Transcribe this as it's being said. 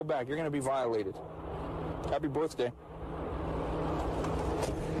back. You're going to be violated. Happy birthday.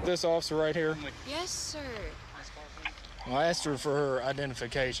 This officer right here. Yes, sir. Well, I asked her for her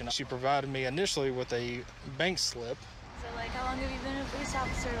identification. She provided me initially with a bank slip. So, like, how long have you been a police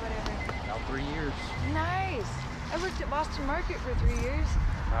officer or whatever? About 3 years. Nice. I worked at Boston Market for 3 years.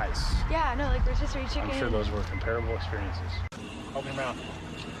 Nice. Yeah, no, like rotisserie chicken. I'm sure those were comparable experiences. Open your mouth.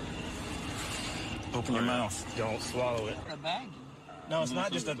 Open your mouth. Don't swallow it. A baggie. No, it's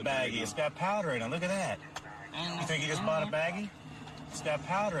not just a baggie. It's got powder in it. Look at that. You think you just bought a baggie? It's got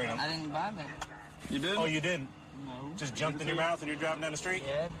powder in it. I didn't buy that. You didn't? Oh, you didn't? No. Just jumped in your mouth and you're driving down the street?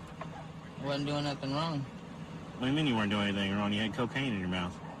 Yeah. Wasn't doing nothing wrong. What do you mean you weren't doing anything wrong? You had cocaine in your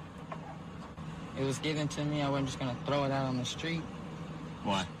mouth. It was given to me. I wasn't just gonna throw it out on the street.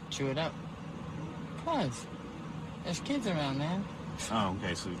 Why? Chew it up. Cause there's kids around, man. Oh,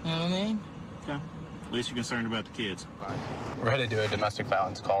 okay, so... You know what I mean? Okay. At least you're concerned about the kids. We're headed to a domestic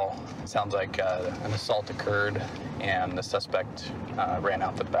violence call. Sounds like an assault occurred, and the suspect ran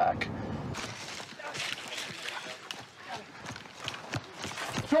out the back.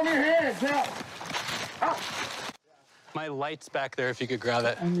 Show me your hands now. My light's back there, if you could grab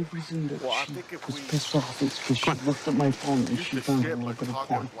it. Only reason that she was pissed off is because she looked at my phone and she found a little bit of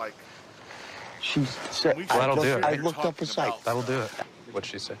porn. She said, that'll do it. I looked up a site. That'll do it. What'd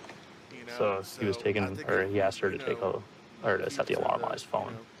she say? So he was taking, or he asked her to to set the alarm on his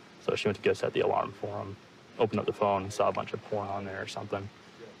phone. So she went to go set the alarm for him, opened up the phone, saw a bunch of porn on there or something.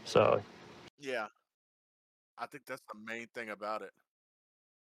 So. Yeah. I think that's the main thing about it.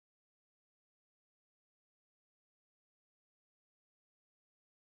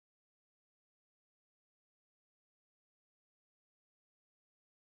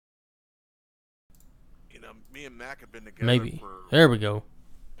 You know, me and Mac have been together Maybe. for There we go.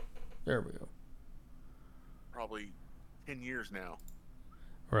 There we go. probably 10 years now.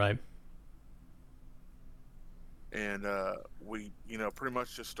 Right. And we, pretty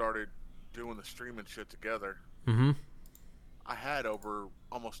much just started doing the streaming shit together. Mm-hmm. I had over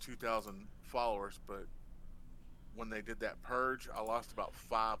almost 2,000 followers, but when they did that purge, I lost about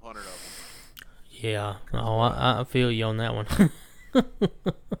 500 of them. Yeah. Oh, I feel you on that one.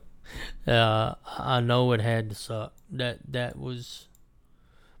 I know it had to suck. That was...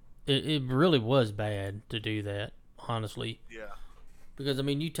 It really was bad to do that, honestly. Yeah. Because, I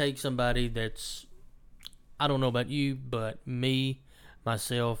mean, you take somebody that's... I don't know about you, but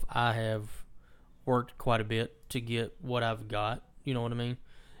myself, I have worked quite a bit to get what I've got. You know what I mean?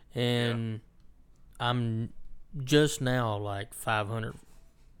 And I'm just now like 500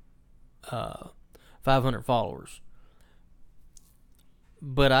 followers.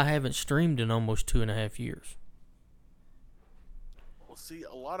 But I haven't streamed in almost 2.5 years. Well, see,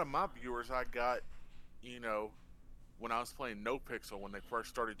 a lot of my viewers I got, when I was playing NoPixel when they first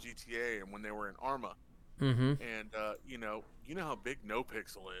started GTA and when they were in Arma. Mm-hmm. And, you know how big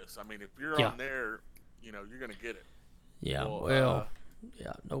NoPixel is. I mean, if you're on there, you're going to get it. Yeah,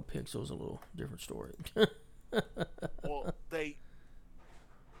 yeah, NoPixel's a little different story. Well, they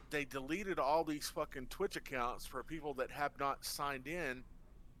deleted all these fucking Twitch accounts for people that have not signed in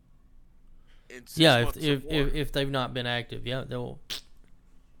 6 months or more. if they've not been active, they'll.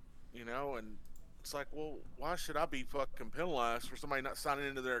 And it's like, well, why should I be fucking penalized for somebody not signing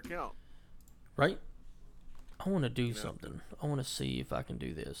into their account? Right. I want to do something. I want to see if I can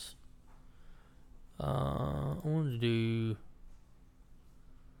do this. I want to do.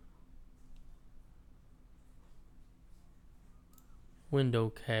 Window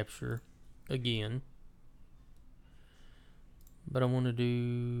capture again, but I want to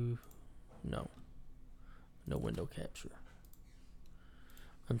do no window capture.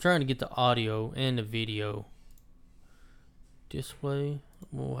 I'm trying to get the audio and the video display.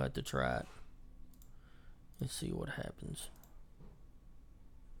 We'll have to try it and see what happens.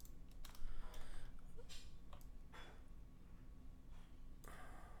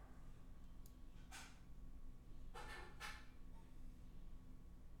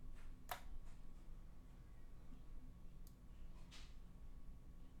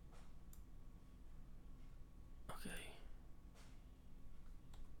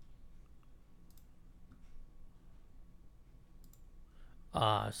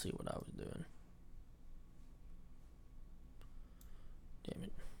 I see what I was doing. Damn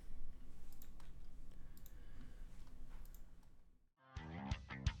it.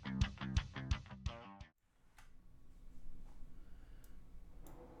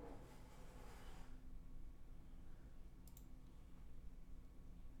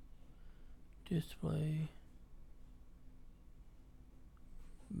 Display.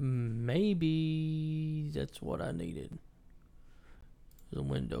 Maybe that's what I needed. The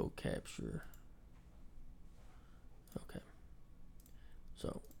window capture. Okay.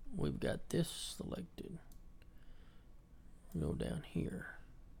 So we've got this selected. Go down here.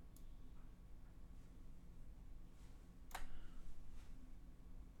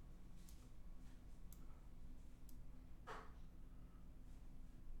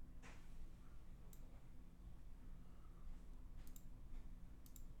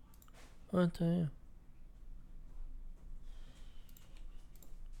 What the hell?